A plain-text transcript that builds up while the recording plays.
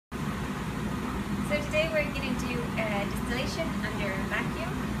distillation under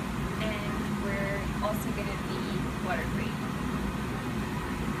vacuum, and we're also going to be water-free.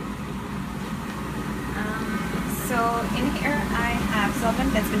 So in here I have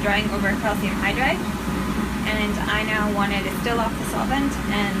solvent that's been drying over calcium hydride, and I now want to distill off the solvent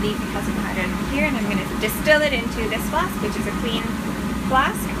and leave the calcium hydride in here, and I'm going to distill it into this flask, which is a clean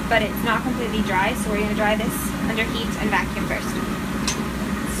flask, but it's not completely dry, so we're going to dry this under heat and vacuum first.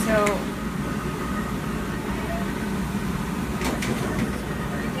 So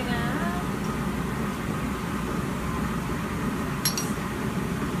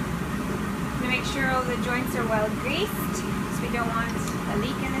make sure all the joints are well greased, because we don't want a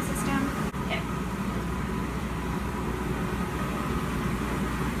leak in the system. Okay.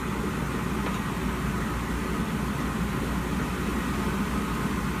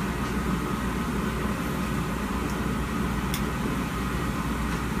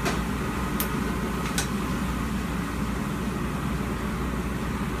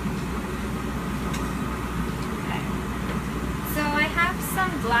 So I have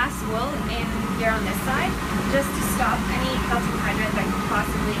some glass wool in here on this side, just to stop any calcium hydride that could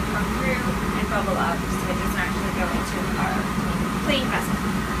possibly come through and bubble up, so it doesn't actually go into our clean vessel.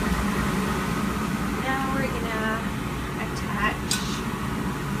 Now we're gonna attach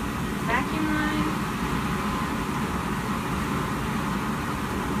the vacuum line.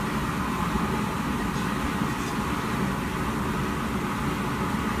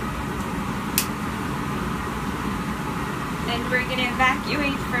 And we're going to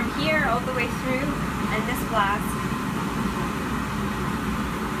evacuate from here all the way through and this flask.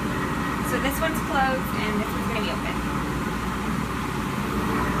 So this one's closed and this one's going to be open.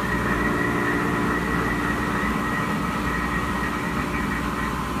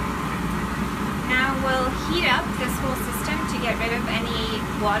 Now we'll heat up this whole system to get rid of any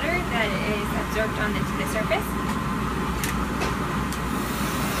water that is absorbed onto the surface.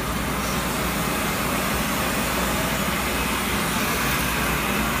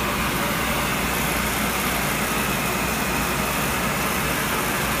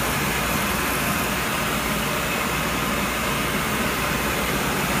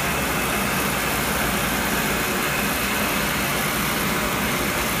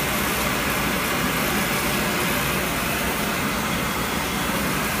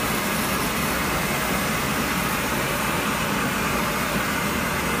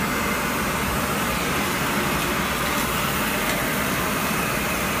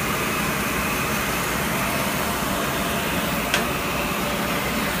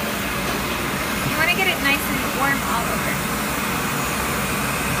 Get it nice and warm all over.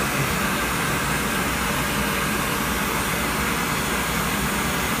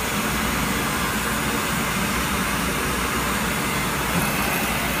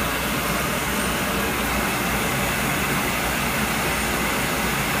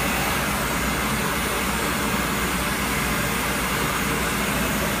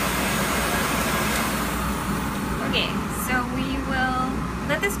 Okay, so we will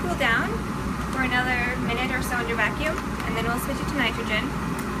let this cool down for another minute or so under vacuum, and then we'll switch it to nitrogen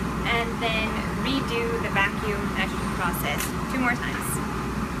and then redo the vacuum nitrogen process 2 more times.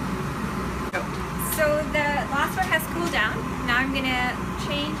 So the last one has cooled down. Now I'm going to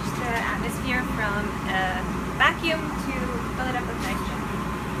change the atmosphere from a vacuum to fill it up with nitrogen.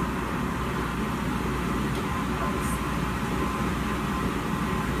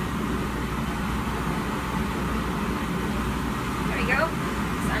 There we go.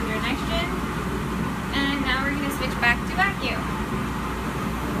 It's under nitrogen. And now we're going to switch back to vacuum.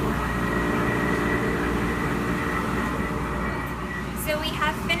 So we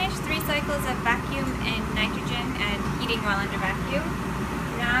have finished 3 cycles of vacuum and nitrogen and heating while under vacuum.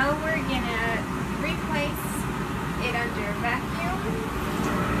 Now we're going to replace it under vacuum.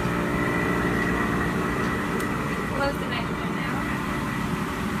 Close the nitrogen now.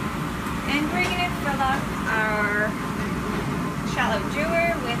 And we're going to fill up our shallow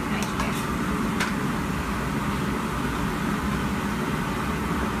dewar with nitrogen.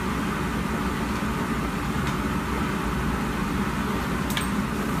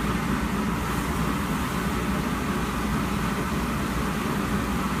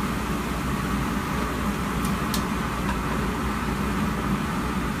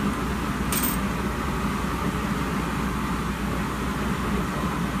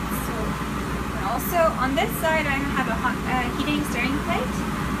 So on this side I have a hot heating stirring plate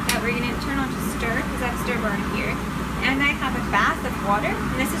that we're going to turn on to stir, because I have stir bar here. And I have a bath of water,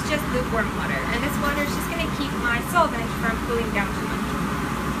 and this is just lukewarm water. And this water is just going to keep my solvent from cooling down too much.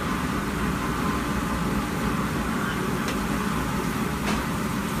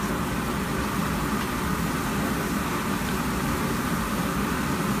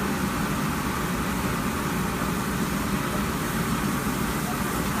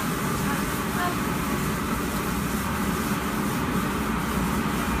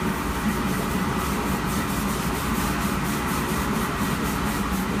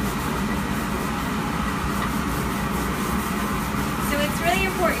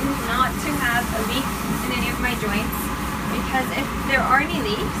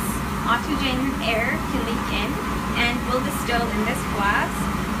 leaks, oxygen air can leak in and will distill in this flask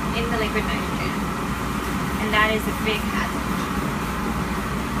in the liquid nitrogen. And that is a big hazard.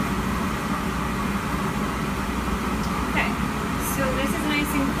 Okay, so this is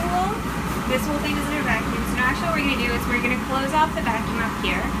nice and cool. This whole thing is under vacuum. So now actually what we're going to do is we're going to close off the vacuum up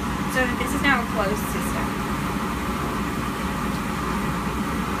here so that this is now a closed system.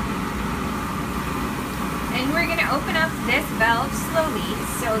 And we're going to open up this valve slowly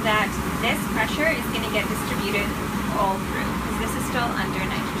so that this pressure is going to get distributed all through, because this is still under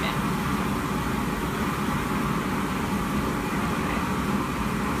nitrogen. Okay.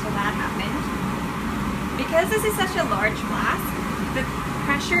 So that happened. Because this is such a large flask, the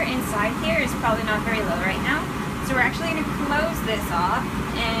pressure inside here is probably not very low right now. So we're actually going to close this off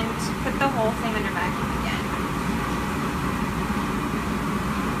and put the whole thing under vacuum again.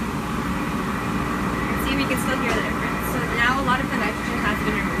 We can still hear the difference. So now a lot of the nitrogen has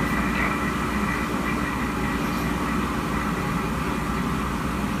been removed from here.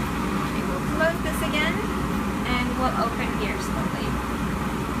 Okay, we'll close this again and we'll open here slowly.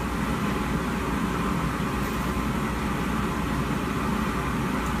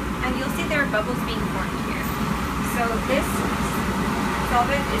 And you'll see there are bubbles being formed here. So this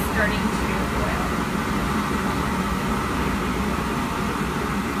solvent is starting to boil.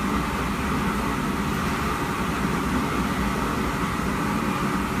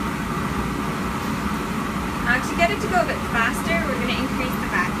 To get it to go a bit faster, we're going to increase the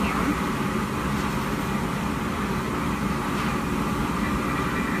vacuum.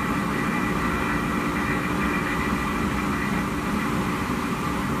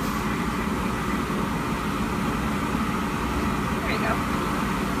 There we go.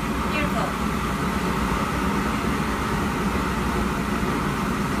 Beautiful.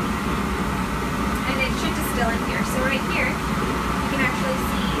 And it should distill in here. So right here, you can actually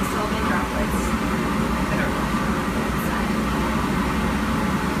see solvent droplets that are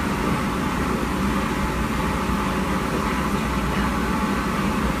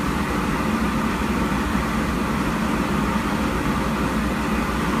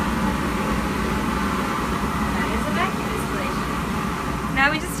now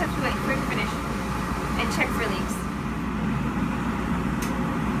we just have to wait for it to finish and check for leaks.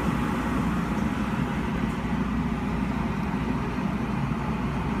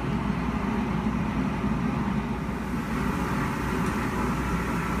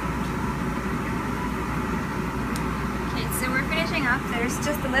 Okay, so we're finishing up. There's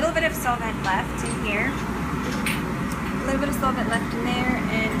just a little bit of solvent left in here. A little bit of solvent left in there,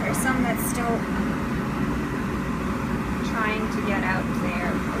 and there's some that's still trying to get out there.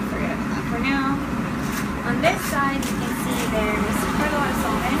 We'll forget about that for now. On this side, you can see there's quite a lot of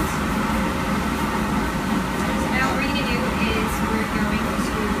solvent. So now what we're going to do is we're going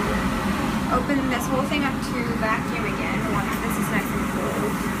to open this whole thing up to vacuum again once this is nice and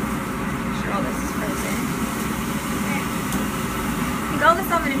cold. Make sure all this is frozen. Okay. I think all the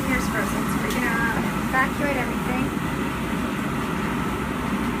solvent in here is frozen, so we're going to evacuate everything.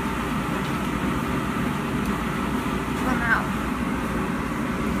 Out.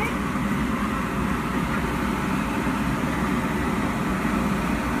 Okay.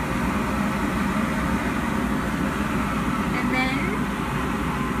 And then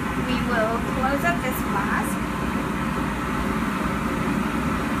we will close up this flask.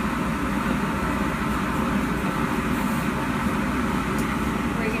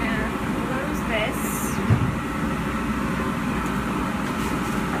 We're gonna close this.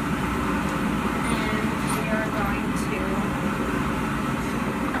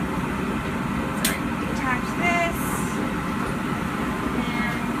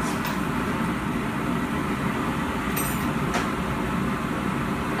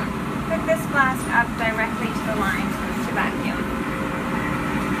 This flask up directly to the line to vacuum.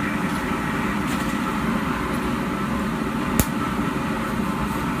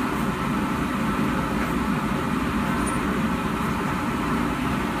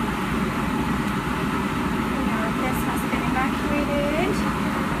 Now this has been evacuated.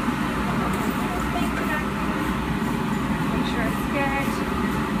 Make sure it's good.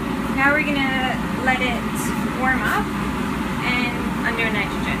 Now we're gonna let it warm up and under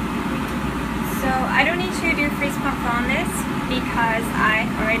nitrogen. So I don't need to do freeze pump on this because I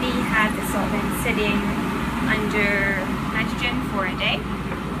already had the solvent sitting under nitrogen for a day,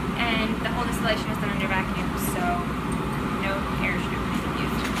 and the whole distillation is done under vacuum, so no air should be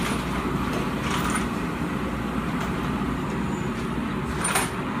used.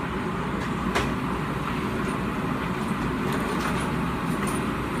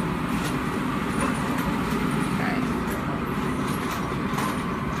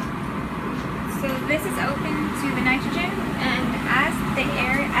 this is open to the nitrogen, and as the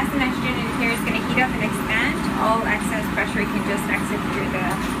nitrogen in here is going to heat up and expand, all excess pressure can just exit through the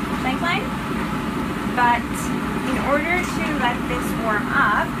tank line. But in order to let this warm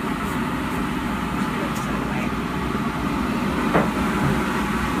up,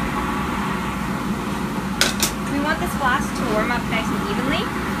 we want this flask to warm up nice and evenly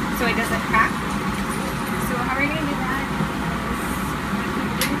so it doesn't crack. So how we're going to do that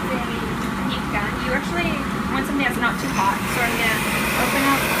is use a heat gun. You actually want something that's not too hot, so I'm going to open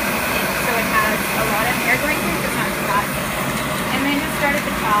up so it has a lot of air going through, so it's not too hot. And then just start at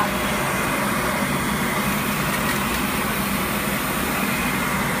the top.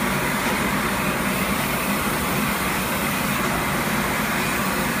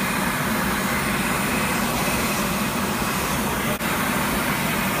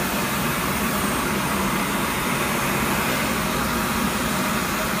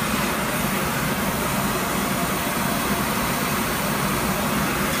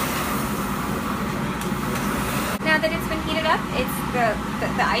 Now that it's been heated up, it's the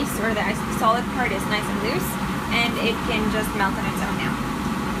ice or the solid part is nice and loose, and it can just melt on its own now.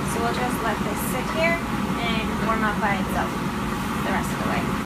 So we'll just let this sit here and warm up by itself the rest of the way.